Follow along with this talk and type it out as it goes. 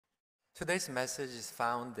Today's message is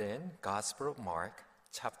found in Gospel of Mark,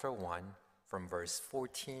 chapter 1, from verse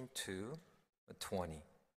 14 to 20.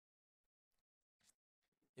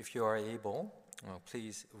 If you are able,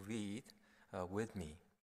 please read with me.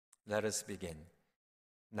 Let us begin.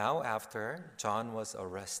 Now after John was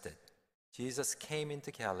arrested, Jesus came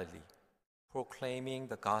into Galilee, proclaiming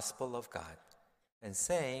the gospel of God, and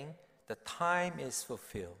saying, "The time is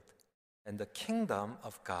fulfilled, and the kingdom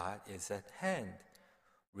of God is at hand.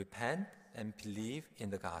 Repent and believe in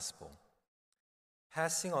the gospel."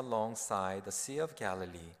 Passing alongside the Sea of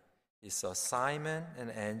Galilee, he saw Simon and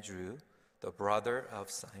Andrew, the brother of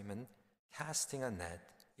Simon, casting a net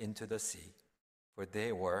into the sea, for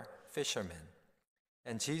they were fishermen.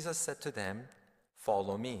 And Jesus said to them,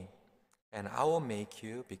 "Follow me, and I will make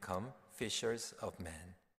you become fishers of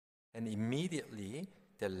men." And immediately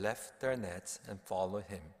they left their nets and followed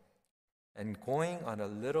him. And going on a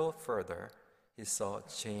little further, he saw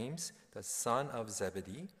James, the son of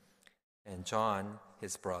Zebedee, and John,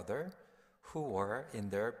 his brother, who were in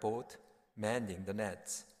their boat mending the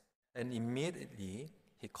nets. And immediately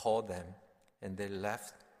he called them, and they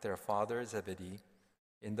left their father Zebedee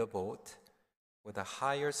in the boat with the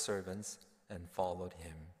hired servants and followed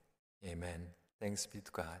him. Amen. Thanks be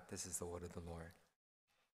to God. This is the word of the Lord.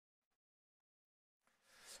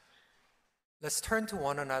 Let's turn to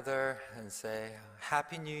one another and say,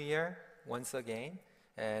 Happy New Year once again.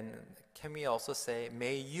 And can we also say,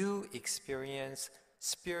 may you experience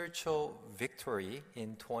spiritual victory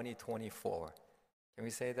in 2024. Can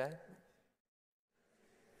we say that?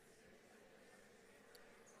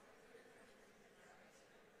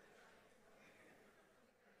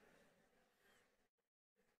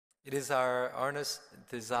 It is our earnest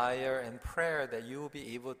desire and prayer that you will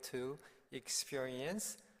be able to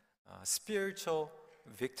experience spiritual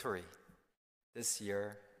victory this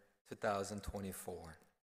year, 2024.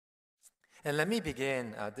 And let me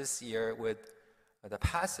begin this year with the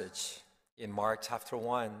passage in Mark chapter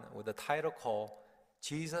 1 with the title called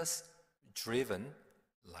Jesus-Driven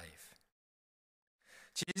Life.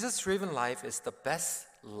 Jesus-driven life is the best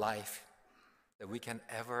life that we can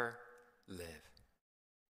ever live.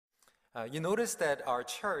 You notice that our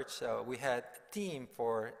church, we had a theme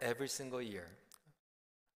for every single year.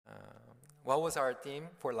 What was our theme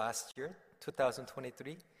for last year,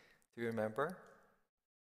 2023? Do you remember?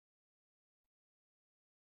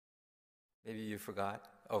 Maybe you forgot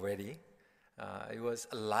already. It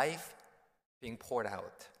was life being poured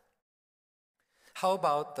out. How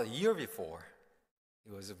about the year before?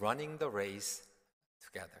 It was running the race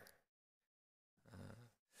together.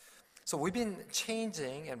 So we've been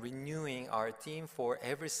changing and renewing our theme for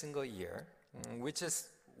every single year, which is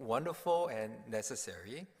wonderful and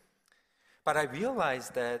necessary. But I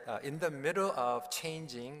realized that in the middle of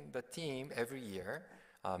changing the theme every year,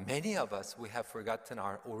 many of us, we have forgotten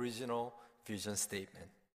our original vision statement.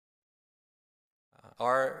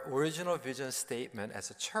 Our original vision statement as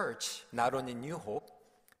a church, not only New Hope,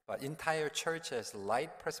 but entire church as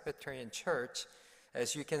Light Presbyterian Church,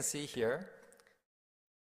 as you can see here,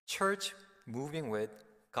 church moving with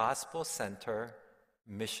gospel-centered,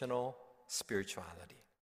 missional spirituality.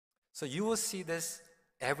 So you will see this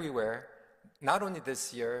everywhere, not only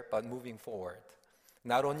this year, but moving forward.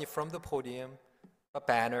 Not only from the podium, a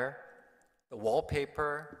banner, the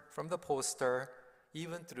wallpaper, from the poster,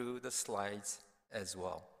 even through the slides as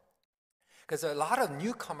well. Because a lot of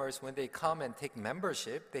newcomers, when they come and take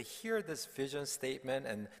membership, they hear this vision statement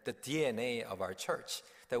and the DNA of our church,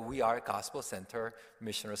 that we are gospel-centered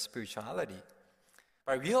missional spirituality.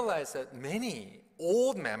 But I realize that many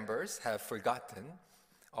old members have forgotten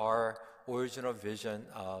our original vision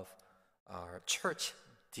of our church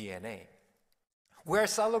DNA. We're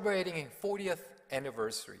celebrating 40th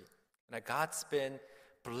anniversary, and God's been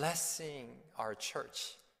blessing our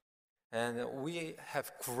church. And we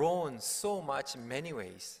have grown so much in many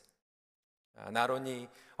ways. Not only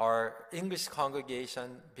our English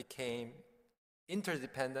congregation became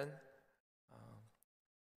interdependent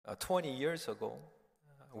 20 years ago,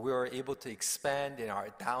 we were able to expand in our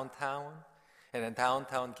downtown, and in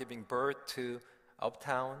downtown giving birth to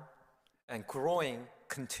uptown, and growing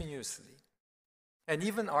continuously. And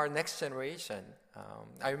even our next generation,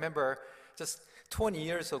 I remember just 20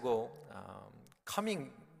 years ago,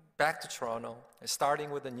 coming back to Toronto,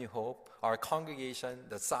 starting with the New Hope, our congregation,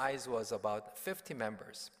 the size was about 50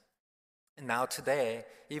 members. And now today,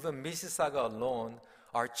 even Mississauga alone,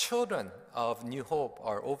 our children of New Hope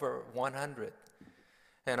are over 100.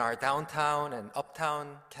 And our downtown and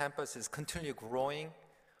uptown campus is continually growing.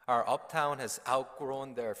 Our Uptown has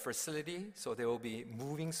outgrown their facility, so they will be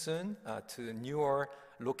moving soon to a newer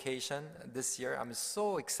location this year. I'm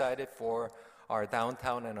so excited for our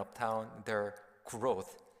downtown and Uptown, their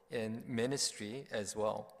growth in ministry as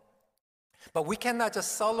well. But we cannot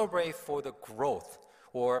just celebrate for the growth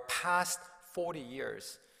or past 40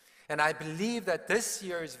 years. And I believe that this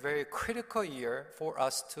year is a very critical year for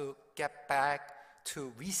us to get back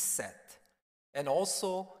to reset and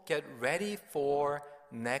also get ready for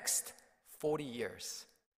next 40 years.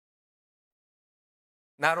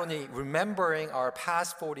 Not only remembering our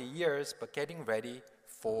past 40 years, but getting ready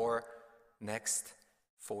for next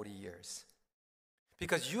 40 years.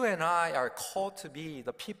 Because you and I are called to be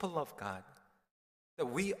the people of God. That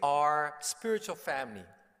we are spiritual family.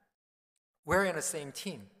 We're in the same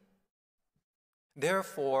team.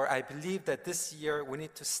 Therefore, I believe that this year we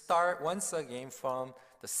need to start once again from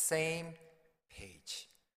the same page.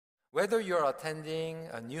 Whether you're attending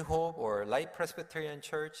a New Hope or Light Presbyterian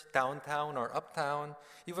Church, downtown or uptown,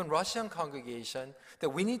 even Russian congregation, that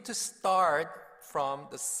we need to start from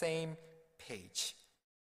the same page.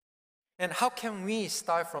 And how can we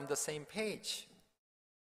start from the same page?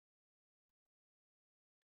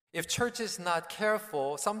 If church is not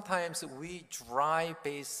careful, sometimes we drive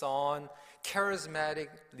based on charismatic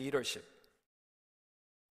leadership.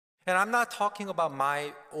 And I'm not talking about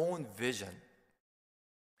my own vision.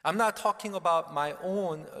 I'm not talking about my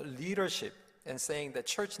own leadership and saying that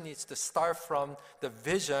church needs to start from the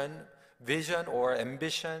vision or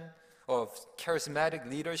ambition of charismatic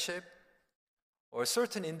leadership or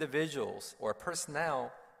certain individuals or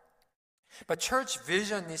personnel. But church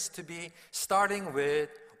vision needs to be starting with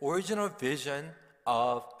original vision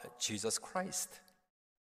of Jesus Christ.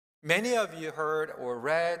 Many of you heard or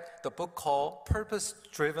read the book called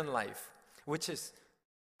Purpose-Driven Life, which is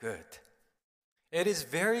good. It is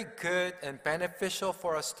very good and beneficial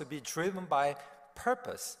for us to be driven by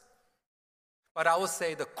purpose. But I would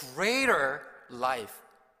say the greater life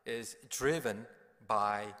is driven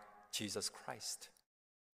by Jesus Christ.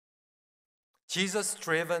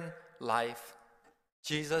 Jesus-driven life,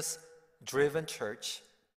 Jesus-driven church,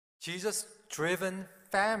 Jesus-driven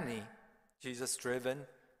family, Jesus-driven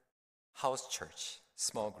house church,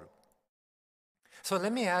 small group. So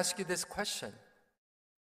let me ask you this question.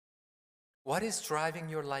 What is driving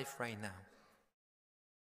your life right now?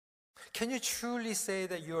 Can you truly say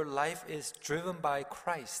that your life is driven by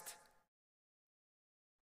Christ?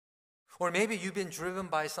 Or maybe you've been driven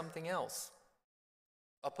by something else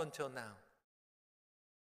up until now.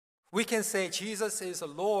 We can say Jesus is the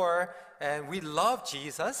Lord and we love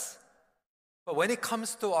Jesus, but when it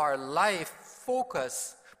comes to our life,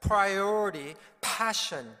 focus, priority,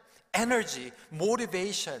 passion, energy,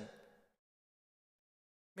 motivation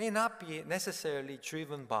may not be necessarily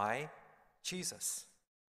driven by Jesus.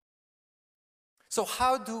 So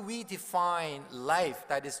how do we define life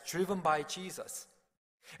that is driven by Jesus?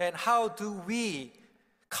 And how do we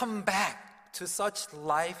come back to such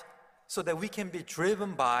life so that we can be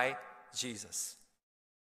driven by Jesus?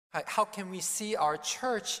 How can we see our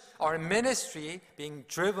church, our ministry being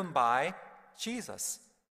driven by Jesus?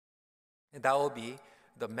 And that will be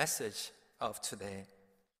the message of today.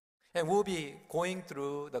 And we'll be going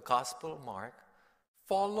through the Gospel of Mark,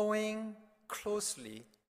 following closely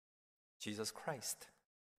Jesus Christ.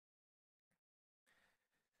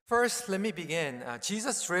 First, let me begin.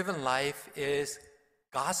 Jesus-driven life is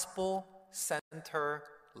gospel-centered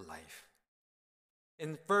life.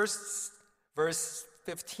 In verse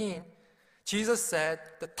 15, Jesus said,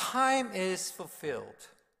 "The time is fulfilled,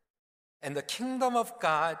 and the kingdom of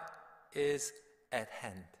God is at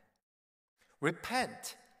hand.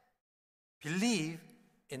 Repent, believe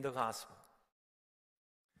in the gospel."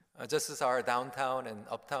 Just as our downtown and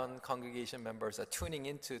uptown congregation members are tuning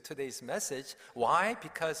into today's message. Why?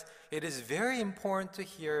 Because it is very important to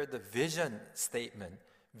hear the vision statement,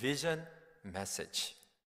 vision message.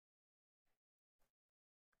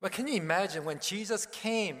 But can you imagine when Jesus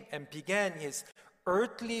came and began his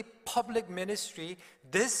earthly public ministry,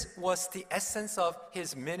 this was the essence of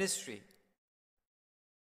his ministry.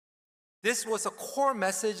 This was a core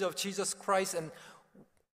message of Jesus Christ and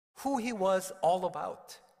who he was all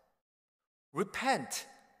about. Repent.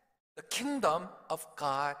 The kingdom of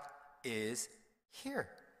God is here.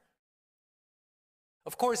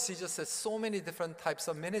 Of course, Jesus has so many different types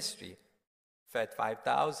of ministry. Fed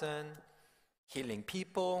 5,000, healing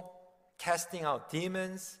people, casting out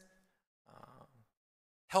demons,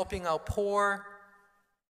 helping out poor,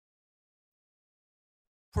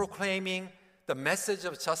 proclaiming the message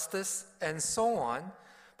of justice, and so on.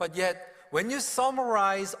 But yet, when you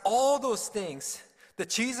summarize all those things, the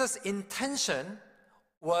Jesus' intention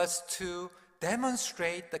was to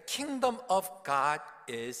demonstrate the kingdom of God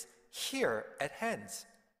is here at hand.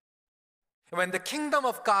 When the kingdom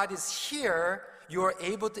of God is here, you are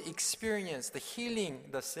able to experience the healing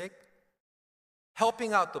the sick,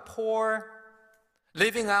 helping out the poor,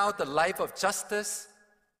 living out the life of justice,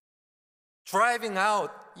 driving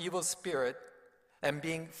out evil spirit, and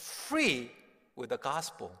being free with the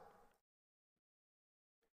gospel.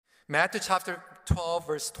 Matthew chapter 12,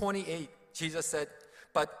 verse 28, Jesus said,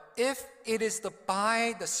 "But if it is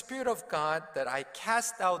by the Spirit of God that I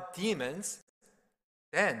cast out demons,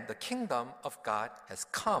 then the kingdom of God has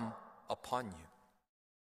come upon you."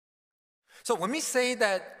 So when we say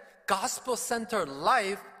that gospel-centered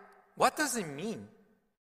life, what does it mean?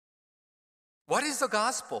 What is the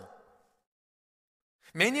gospel?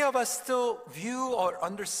 Many of us still view or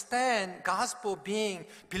understand gospel being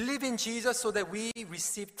believe in Jesus so that we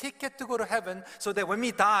receive ticket to go to heaven, so that when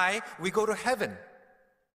we die, we go to heaven.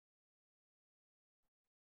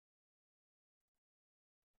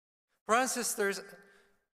 Brothers and sisters,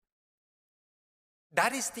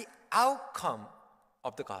 that is the outcome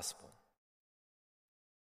of the gospel.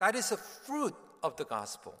 That is a fruit of the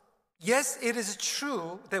gospel. Yes, it is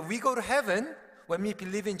true that we go to heaven when we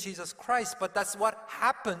believe in Jesus Christ, but that's what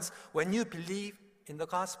happens when you believe in the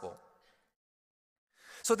gospel.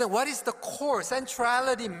 So then what is the core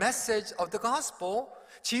centrality message of the gospel?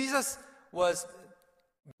 Jesus was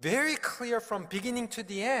very clear from beginning to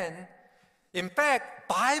the end. In fact,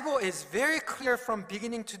 Bible is very clear from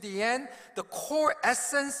beginning to the end. The core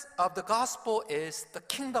essence of the gospel is the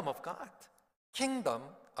kingdom of God. Kingdom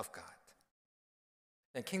of God.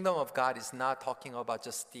 And kingdom of God is not talking about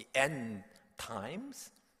just the end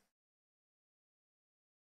times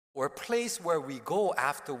or a place where we go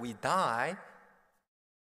after we die,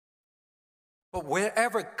 but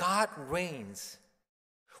wherever God reigns,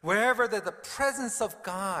 wherever the presence of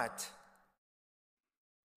God.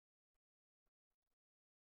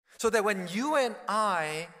 So that when you and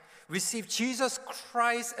I receive Jesus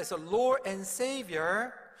Christ as a Lord and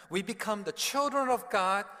Savior, we become the children of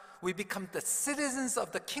God, we become the citizens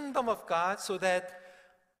of the kingdom of God, so that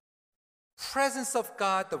presence of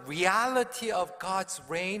God, the reality of God's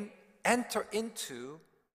reign enter into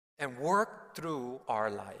and work through our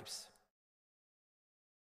lives.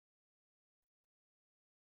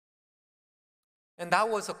 And that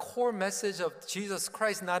was a core message of Jesus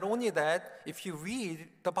Christ. Not only that, if you read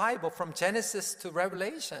the Bible from Genesis to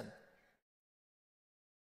Revelation,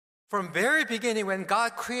 from very beginning when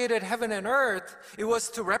God created heaven and earth, it was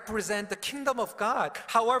to represent the kingdom of God.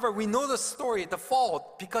 However, we know the story, the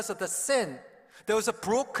fall, because of the sin. There was a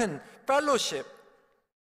broken fellowship.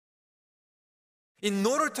 In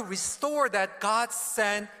order to restore that, God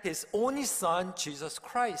sent His only Son, Jesus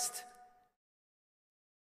Christ,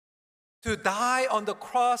 to die on the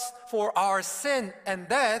cross for our sin and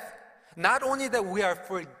death. Not only that we are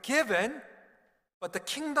forgiven, but the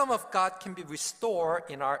kingdom of God can be restored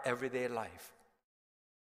in our everyday life.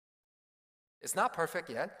 It's not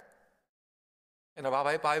perfect yet. And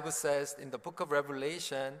the Bible says in the book of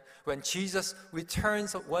Revelation, when Jesus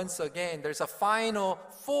returns once again, there's a final,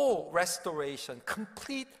 full restoration,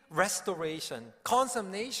 complete restoration,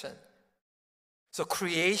 consummation. So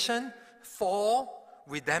creation, fall,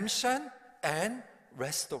 redemption, and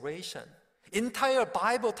restoration. Entire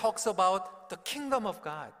Bible talks about the kingdom of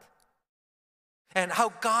God and how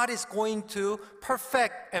God is going to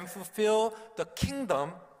perfect and fulfill the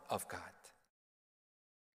kingdom of God.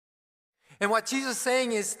 And what Jesus is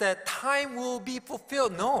saying is that time will be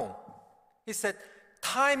fulfilled. No. He said,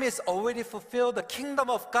 time is already fulfilled. The kingdom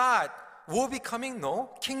of God will be coming. No.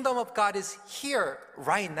 Kingdom of God is here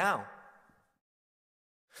right now.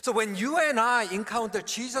 So when you and I encounter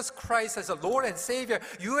Jesus Christ as a Lord and Savior,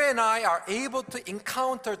 you and I are able to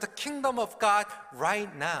encounter the kingdom of God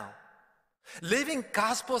right now. Living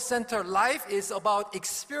gospel-centered life is about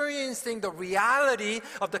experiencing the reality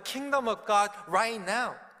of the kingdom of God right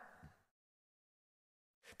now.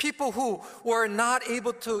 People who were not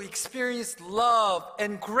able to experience love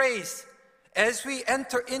and grace, as we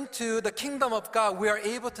enter into the kingdom of God, we are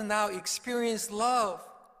able to now experience love.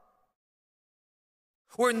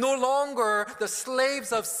 We're no longer the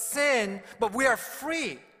slaves of sin, but we are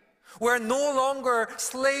free. We're no longer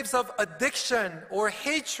slaves of addiction or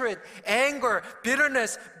hatred, anger,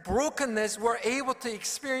 bitterness, brokenness. We're able to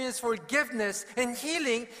experience forgiveness and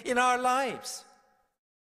healing in our lives.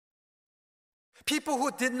 People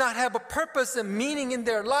who did not have a purpose and meaning in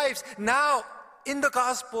their lives, now in the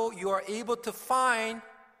gospel, you are able to find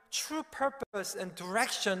true purpose and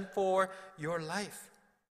direction for your life.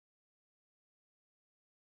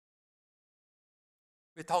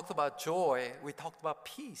 We talked about joy. We talked about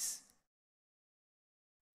peace.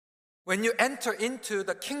 When you enter into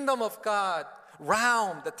the kingdom of God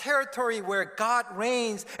realm, the territory where God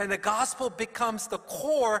reigns and the gospel becomes the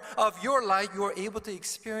core of your life, you are able to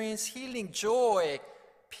experience healing, joy,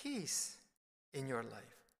 peace in your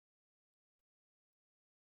life.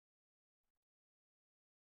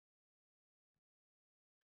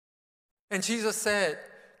 And Jesus said,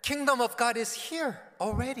 kingdom of God is here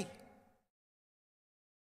already.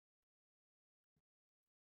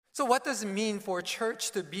 So what does it mean for a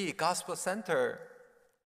church to be gospel center?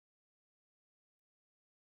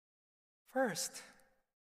 First,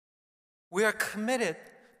 we are committed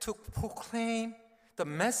to proclaim the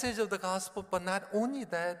message of the gospel, but not only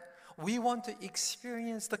that, we want to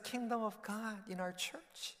experience the kingdom of God in our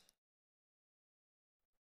church.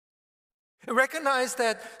 Recognize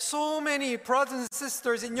that so many brothers and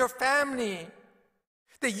sisters in your family,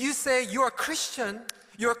 that you say you are Christian,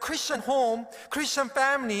 you're a Christian home, Christian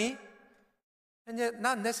family, and yet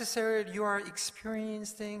not necessarily you are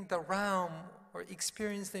experiencing the realm or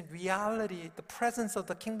experiencing reality, the presence of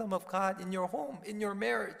the kingdom of God in your home, in your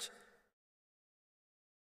marriage,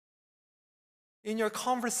 in your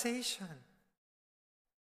conversation.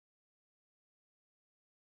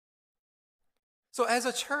 So as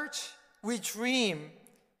a church, we dream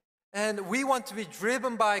and we want to be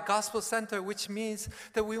driven by Gospel Center, which means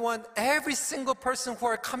that we want every single person who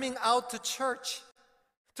are coming out to church,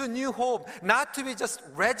 to New Hope, not to be just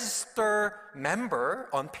registered member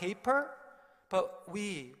on paper, but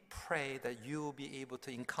we pray that you will be able to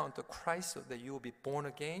encounter Christ, so that you will be born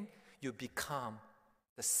again, you become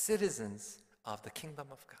the citizens of the kingdom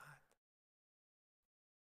of God.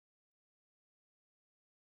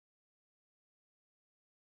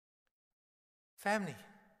 Family,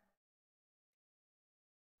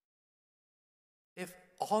 if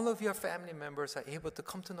all of your family members are able to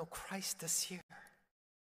come to know Christ this year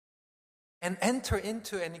and enter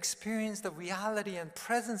into and experience the reality and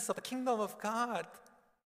presence of the kingdom of God,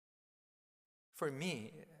 for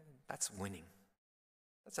me, that's winning.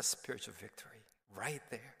 That's a spiritual victory right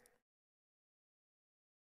there.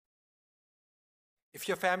 If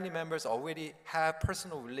your family members already have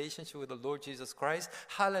personal relationship with the Lord Jesus Christ,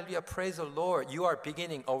 hallelujah, praise the Lord. You are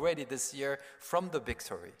beginning already this year from the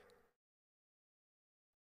victory.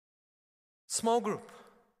 Small group.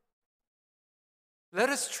 Let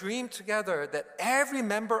us dream together that every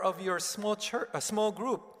member of your small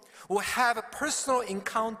group will have a personal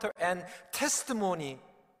encounter and testimony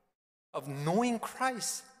of knowing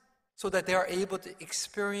Christ, so that they are able to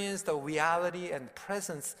experience the reality and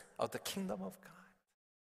presence of the kingdom of God.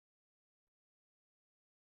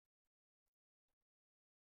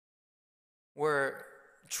 We're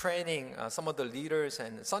training some of the leaders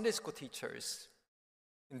and Sunday school teachers.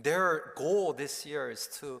 Their goal this year is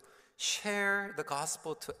to share the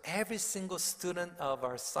gospel to every single student of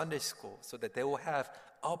our Sunday school, so that they will have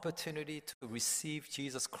opportunity to receive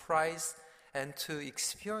Jesus Christ and to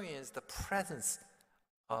experience the presence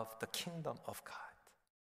of the kingdom of God.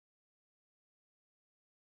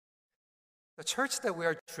 The church that we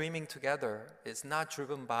are dreaming together is not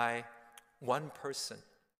driven by one person.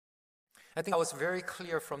 I think I was very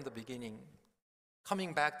clear from the beginning,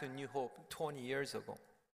 coming back to New Hope 20 years ago.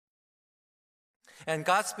 And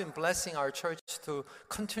God's been blessing our church to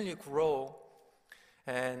continue to grow.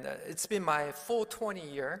 And it's been my full 20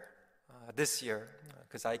 year this year,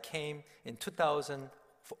 because I came in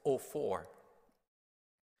 2004.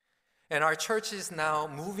 And our church is now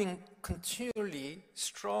moving continually,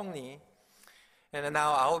 strongly. And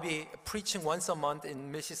now I'll be preaching once a month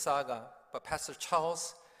in Mississauga. But Pastor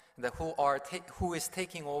Charles, who is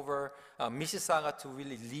taking over Mississauga to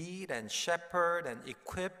really lead and shepherd and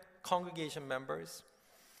equip congregation members.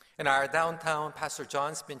 And our downtown, Pastor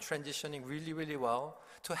John's been transitioning really, really well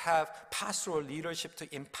to have pastoral leadership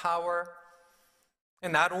to empower.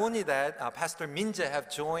 And not only that, Pastor Minje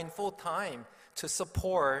have joined full-time to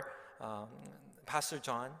support Pastor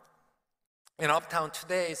John. In Uptown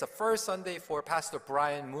today is the first Sunday for Pastor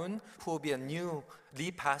Brian Moon, who will be a new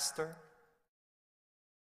lead pastor.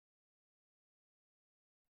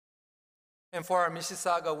 And for our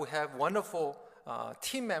Mississauga, we have wonderful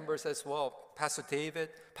team members as well. Pastor David,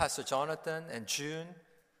 Pastor Jonathan, and June.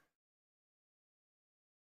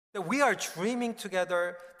 That we are dreaming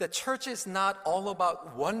together that church is not all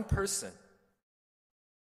about one person,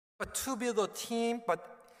 but to build a team, but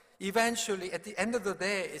eventually, at the end of the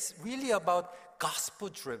day, it's really about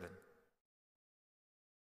gospel-driven.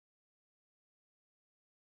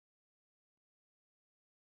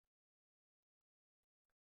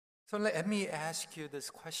 So let me ask you this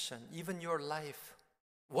question, even your life,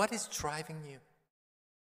 what is driving you?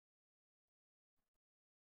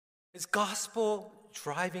 Is gospel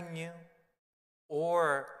driving you,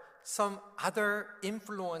 or some other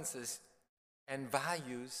influences and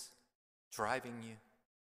values driving you?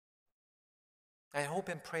 I hope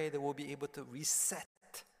and pray that we'll be able to reset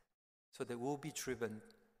so that we'll be driven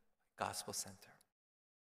gospel center.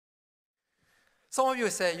 Some of you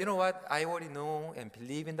say, you know what, I already know and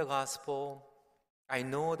believe in the gospel. I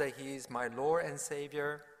know that He is my Lord and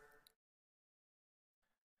Savior.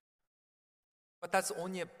 But that's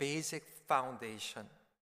only a basic foundation.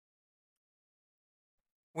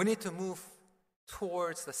 We need to move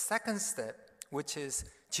towards the second step, which is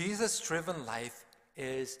Jesus-driven life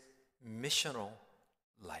is missional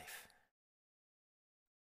life.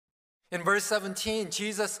 In verse 17,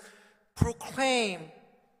 Jesus proclaimed,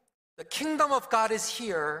 the kingdom of God is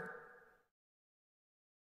here.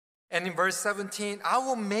 And in verse 17, I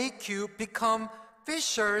will make you become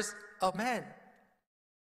fishers of men.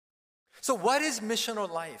 So what is missional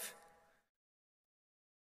life?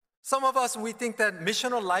 Some of us, we think that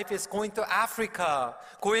missional life is going to Africa,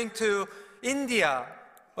 going to India,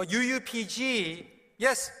 or UUPG.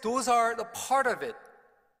 Yes, those are the part of it.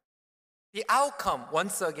 The outcome,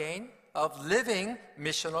 once again, of living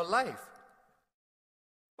missional life.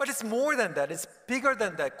 But it's more than that. It's bigger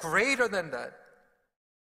than that, greater than that.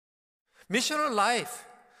 Missional life,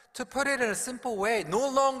 to put it in a simple way, no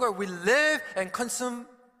longer we live and consume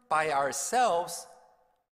by ourselves,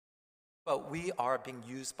 but we are being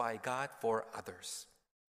used by God for others.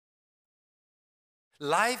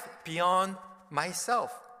 Life beyond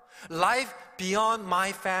myself. Life beyond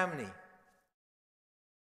my family.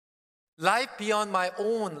 Life beyond my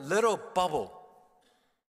own little bubble.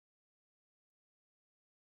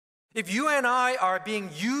 If you and I are being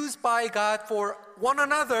used by God for one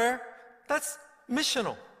another, that's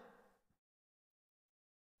missional.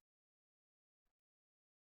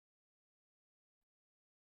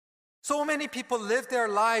 So many people live their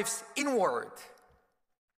lives inward.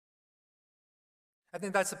 I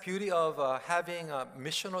think that's the beauty of having a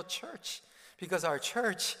missional church, because our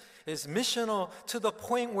church is missional to the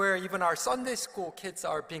point where even our Sunday school kids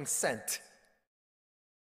are being sent.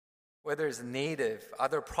 Whether it's native,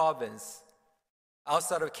 other province,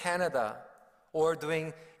 outside of Canada, or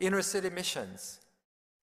doing inner city missions.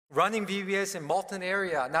 Running VBS in Malton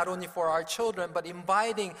area, not only for our children, but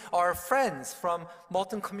inviting our friends from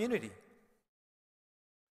Malton community.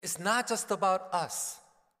 It's not just about us.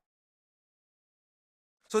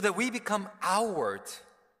 So that we become outward,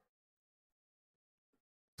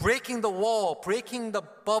 breaking the wall, breaking the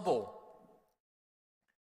bubble.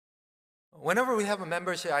 Whenever we have a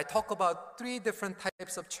membership, I talk about 3 different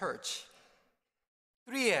types of church.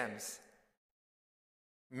 3 M's.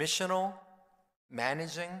 Missional,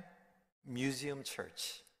 managing, museum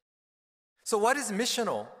church. So what is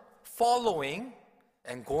missional? Following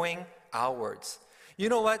and going outwards. You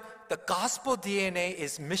know what? The gospel DNA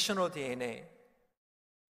is missional DNA.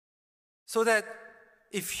 So that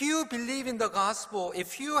if you believe in the gospel,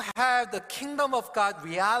 if you have the kingdom of God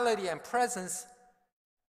reality and presence,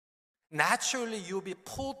 naturally you'll be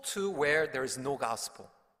pulled to where there is no gospel.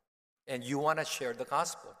 And you want to share the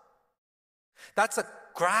gospel. That's a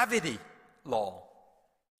gravity law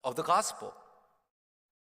of the gospel.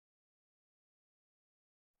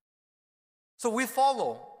 So we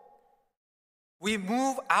follow. We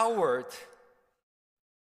move outward.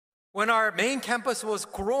 When our main campus was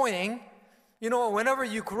growing, whenever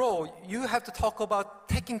you grow, you have to talk about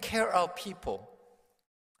taking care of people.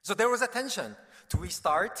 So there was a tension. Do we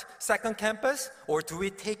start second campus or do we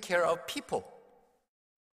take care of people?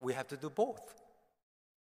 We have to do both.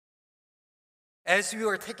 As we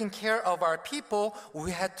were taking care of our people, we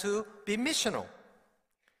had to be missional.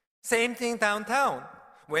 Same thing downtown.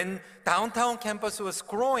 When downtown campus was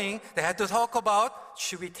growing, they had to talk about,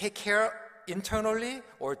 should we take care internally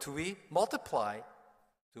or do we multiply?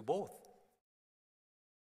 Do both.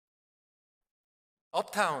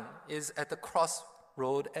 Uptown is at the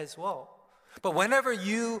crossroad as well. But whenever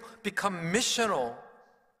you become missional,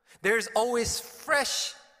 there's always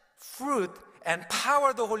fresh fruit and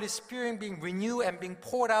power of the Holy Spirit being renewed and being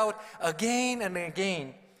poured out again and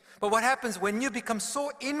again. But what happens when you become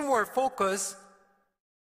so inward focused,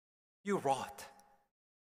 you rot.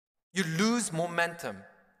 You lose momentum.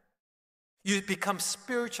 You become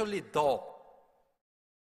spiritually dull.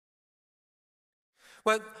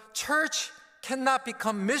 But church cannot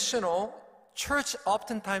become missional. Church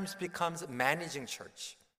oftentimes becomes managing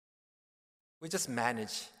church. We just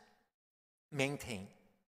manage, maintain.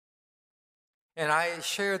 And I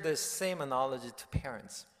share this same analogy to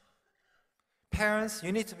parents. Parents,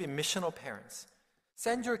 you need to be missional parents.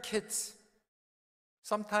 Send your kids.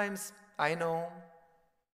 Sometimes, I know,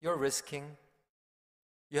 You're risking.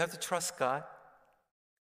 You have to trust God.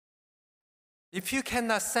 If you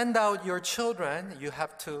cannot send out your children, you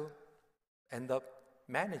have to end up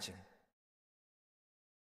managing.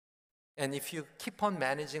 And if you keep on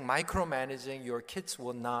managing, micromanaging, your kids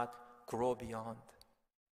will not grow beyond.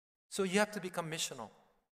 So you have to become missional.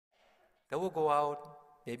 They will go out,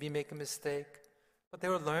 maybe make a mistake, but they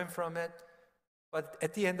will learn from it. But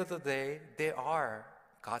at the end of the day, they are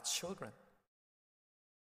God's children.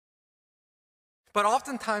 But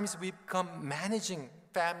oftentimes we become managing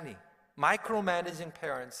family, micromanaging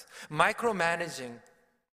parents, micromanaging.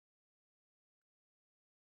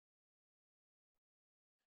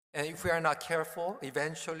 And if we are not careful,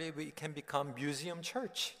 eventually we can become museum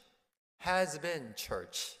church, has been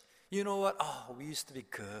church. You know what? Oh, we used to be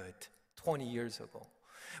good 20 years ago.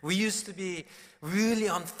 We used to be really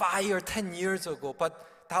on fire 10 years ago, but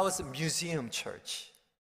that was a museum church.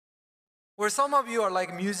 Where some of you are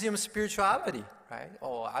like museum spirituality, right?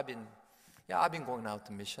 Oh, I've been going out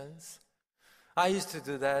to missions. I used to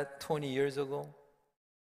do that 20 years ago.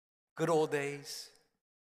 Good old days.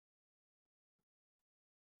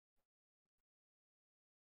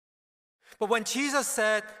 But when Jesus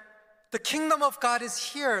said, the kingdom of God is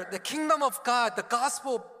here, the kingdom of God, the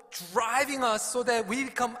gospel driving us so that we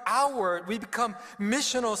become outward, we become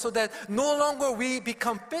missional, so that no longer we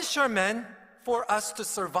become fishermen for us to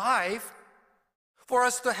survive, for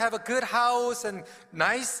us to have a good house and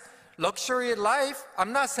nice luxury life.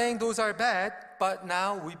 I'm not saying those are bad, but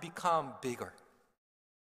now we become bigger.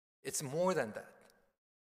 It's more than that.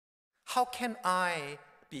 How can I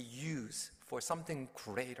be used for something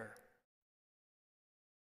greater?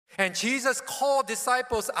 And Jesus called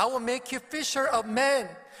disciples, I will make you fisher of men,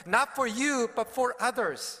 not for you, but for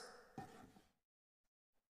others.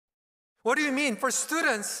 What do you mean? For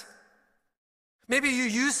students, maybe you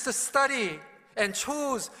used to study and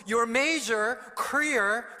chose your major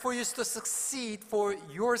career for you to succeed for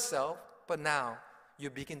yourself, but now you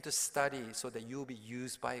begin to study so that you'll be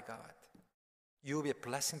used by God. You'll be a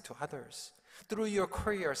blessing to others. Through your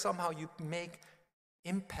career, somehow you make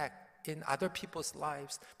impact in other people's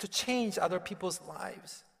lives, to change other people's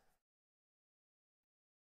lives.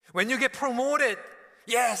 When you get promoted,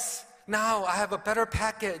 yes, now I have a better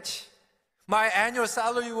package. My annual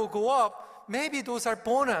salary will go up. Maybe those are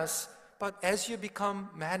bonus, but as you become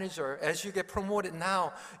manager, as you get promoted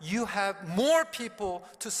now, you have more people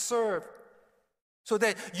to serve so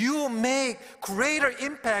that you will make greater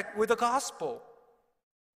impact with the gospel.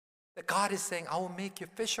 That God is saying, I will make you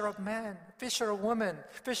fisher of men, fisher of women,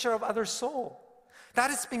 fisher of other soul.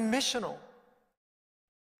 That is being missional.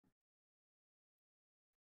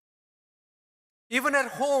 Even at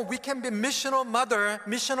home, we can be missional mother,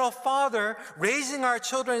 missional father. Raising our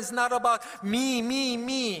children is not about me, me,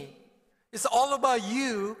 me. It's all about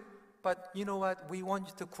you. But you know what? We want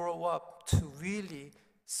you to grow up to really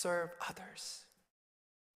serve others.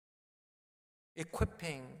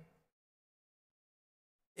 Equipping,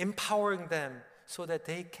 empowering them so that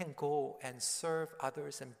they can go and serve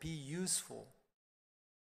others and be useful.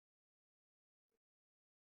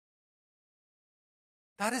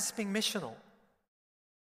 That is being missional.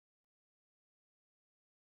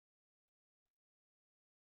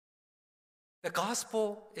 The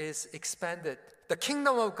gospel is expanded. The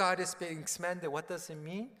kingdom of God is being expanded. What does it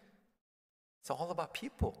mean? It's all about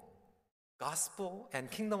people. Gospel and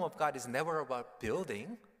kingdom of God is never about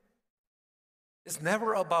building. It's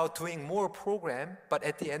never about doing more program, but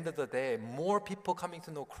at the end of the day, more people coming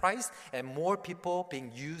to know Christ and more people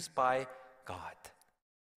being used by God.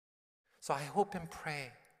 So I hope and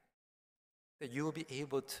pray that you will be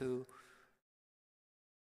able to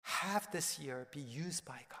have this year be used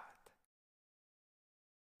by God.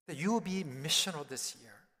 That you will be missional this year.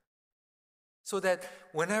 So that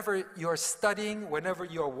whenever you're studying, whenever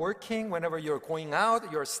you're working, whenever you're going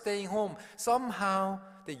out, you're staying home, somehow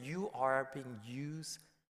that you are being used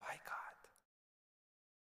by God.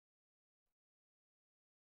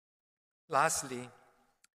 Lastly,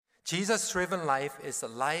 Jesus-driven life is a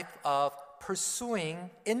life of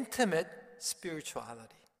pursuing intimate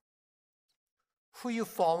spirituality. Who you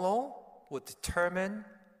follow will determine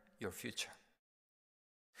your future.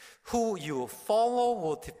 Who you follow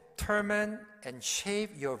will determine and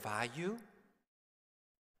shape your value,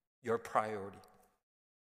 your priority.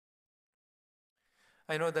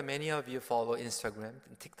 I know that many of you follow Instagram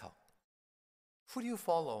and TikTok. Who do you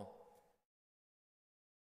follow?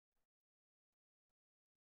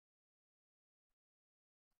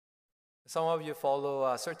 Some of you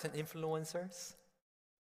follow certain influencers,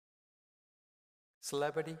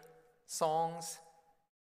 celebrity, songs.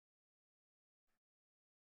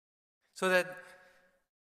 So that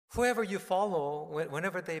Whoever you follow,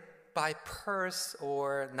 whenever they buy purse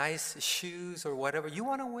or nice shoes or whatever you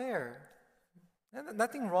want to wear,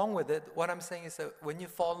 nothing wrong with it. What I'm saying is that when you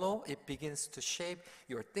follow, it begins to shape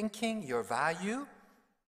your thinking, your value,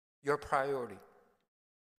 your priority.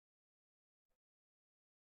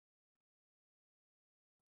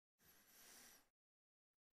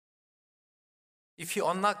 If you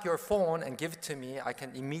unlock your phone and give it to me, I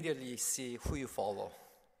can immediately see who you follow.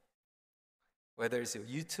 Whether it's your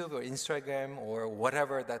YouTube or Instagram or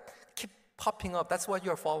whatever that keep popping up, that's what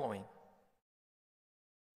you're following.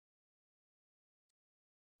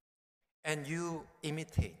 And you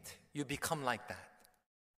imitate, you become like that.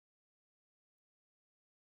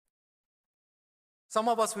 Some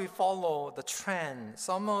of us, we follow the trend.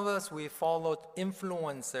 Some of us, we follow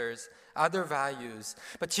influencers, other values.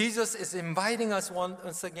 But Jesus is inviting us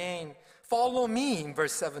once again, follow me in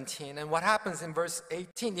verse 17. And what happens in verse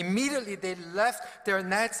 18? Immediately they left their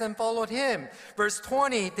nets and followed him. Verse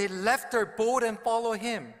 20, they left their boat and followed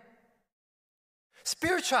him.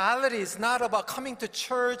 Spirituality is not about coming to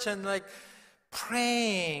church and like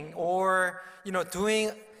praying or,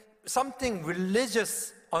 doing something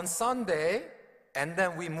religious on Sunday and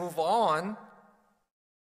then we move on.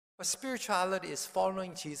 But spirituality is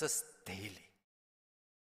following Jesus daily.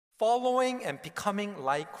 Following and becoming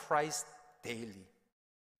like Christ daily.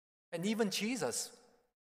 And even Jesus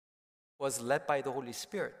was led by the Holy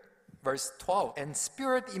Spirit. Verse 12, and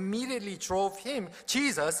Spirit immediately drove him,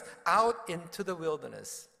 Jesus, out into the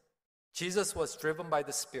wilderness. Jesus was driven by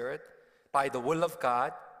the Spirit, by the will of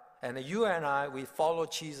God, and you and I, we follow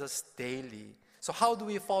Jesus daily. So how do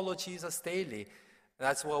we follow Jesus daily?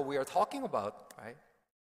 That's what we are talking about, right?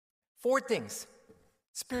 4 things.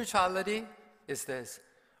 Spirituality is this: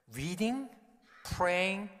 reading,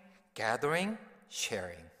 praying, gathering,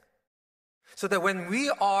 sharing. So that when we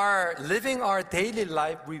are living our daily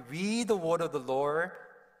life, we read the word of the Lord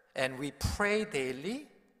and we pray daily,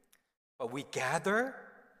 but we gather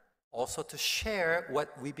also to share what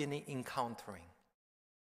we've been encountering.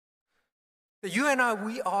 You and I,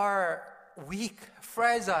 we are weak,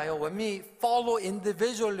 fragile. When we follow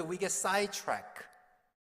individually, we get sidetracked.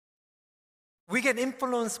 We get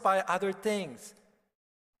influenced by other things.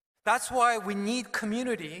 That's why we need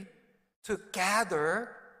community to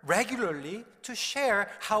gather regularly to share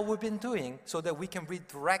how we've been doing so that we can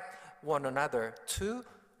redirect one another to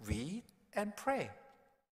read and pray.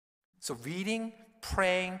 So reading,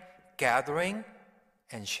 praying, gathering,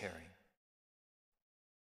 and sharing.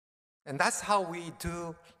 And that's how we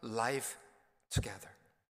do life together.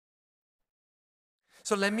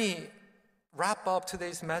 So let me wrap up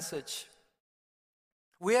today's message.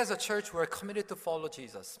 We as a church, we're committed to follow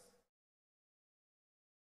Jesus.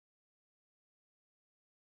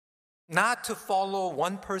 Not to follow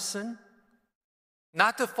one person,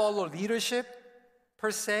 not to follow leadership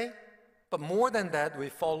per se, but more than that, we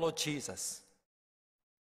follow Jesus.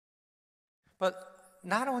 But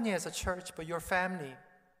not only as a church, but your family,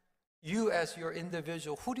 you as your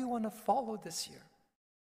individual, who do you want to follow this year?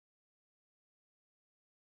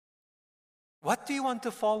 What do you want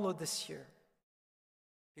to follow this year?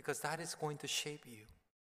 Because that is going to shape you,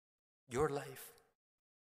 your life.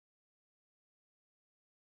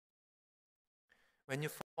 When you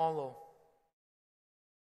follow,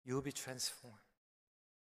 you'll be transformed.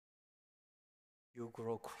 You'll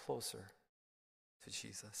grow closer to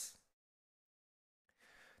Jesus.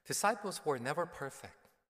 Disciples were never perfect.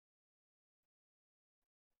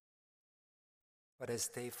 But as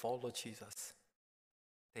they followed Jesus,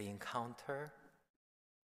 they encounter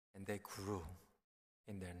and they grew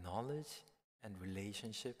in their knowledge and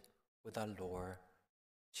relationship with our Lord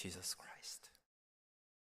Jesus Christ.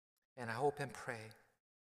 And I hope and pray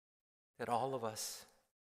that all of us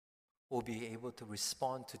will be able to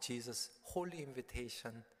respond to Jesus' holy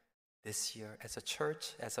invitation this year as a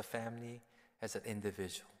church, as a family, as an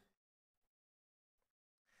individual.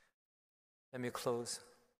 Let me close.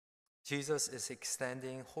 Jesus is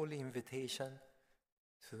extending holy invitation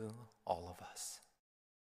to all of us.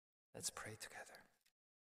 Let's pray together.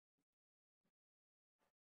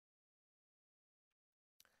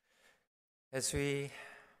 As we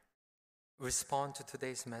respond to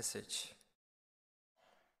today's message,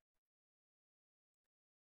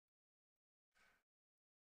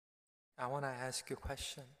 I want to ask you a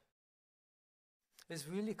question. Is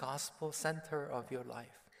really gospel center of your life?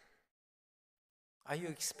 Are you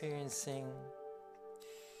experiencing?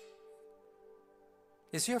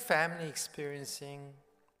 Is your family experiencing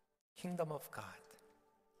kingdom of God?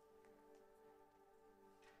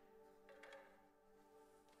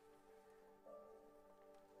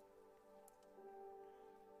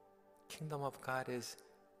 Kingdom of God is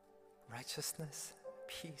righteousness,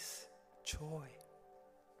 peace, joy,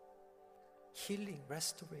 healing,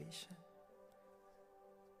 restoration.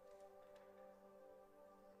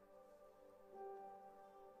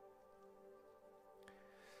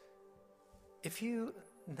 If you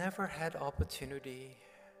never had opportunity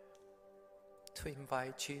to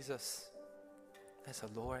invite Jesus as a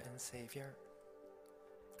Lord and Savior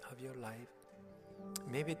of your life,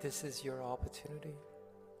 maybe this is your opportunity.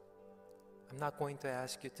 I'm not going to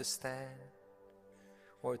ask you to stand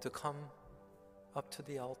or to come up to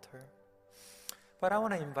the altar, but I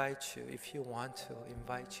want to invite you, if you want to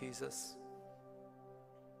invite Jesus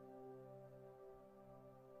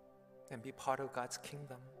and be part of God's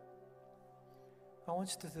kingdom, I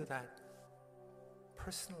want you to do that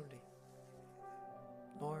personally.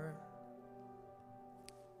 Lord,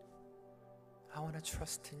 I want to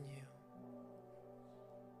trust in you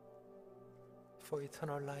for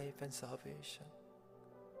eternal life and salvation.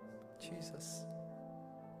 Jesus,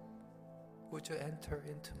 would you enter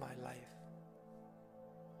into my life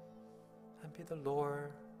and be the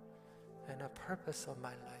Lord and a purpose of my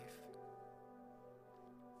life?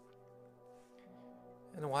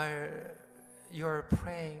 And while you're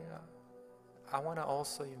praying, I want to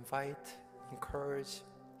also encourage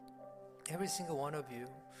every single one of you.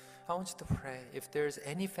 I want you to pray. If there's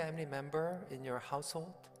any family member in your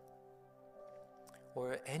household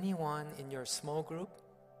or anyone in your small group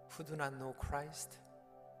who do not know Christ,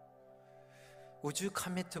 would you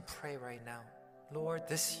commit to pray right now? Lord,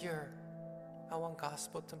 this year, I want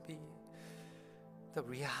gospel to be the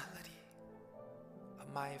reality of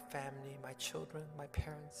my family, my children, my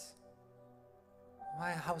parents,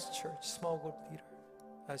 my house church, small group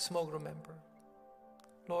leader, small group member.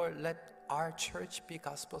 Lord, let our church be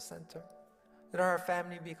gospel center. Let our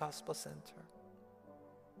family be gospel center.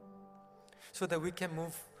 So that we can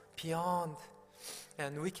move beyond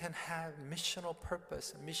and we can have missional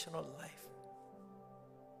purpose, missional life.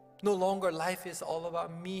 No longer life is all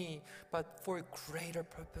about me, but for a greater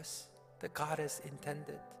purpose that God has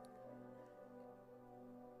intended.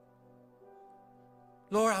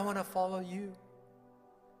 Lord, I want to follow you.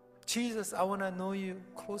 Jesus, I want to know you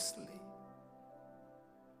closely.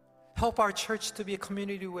 Help our church to be a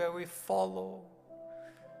community where we follow.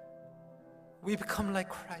 We become like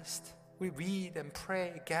Christ. We read and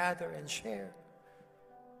pray, gather and share.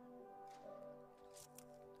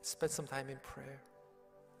 Spend some time in prayer.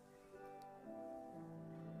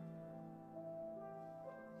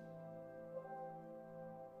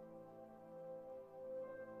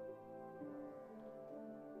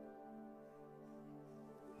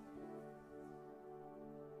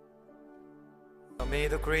 May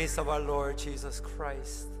the grace of our Lord Jesus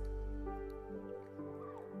Christ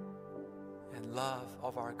and love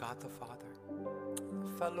of our God the Father, the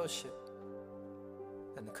fellowship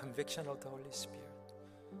and the conviction of the Holy Spirit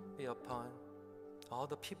be upon all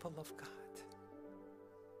the people of God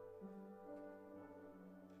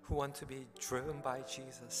who want to be driven by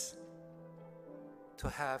Jesus, to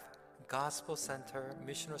have gospel-centered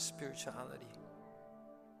missional spirituality,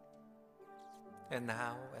 and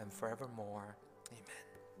now and forevermore. Amen.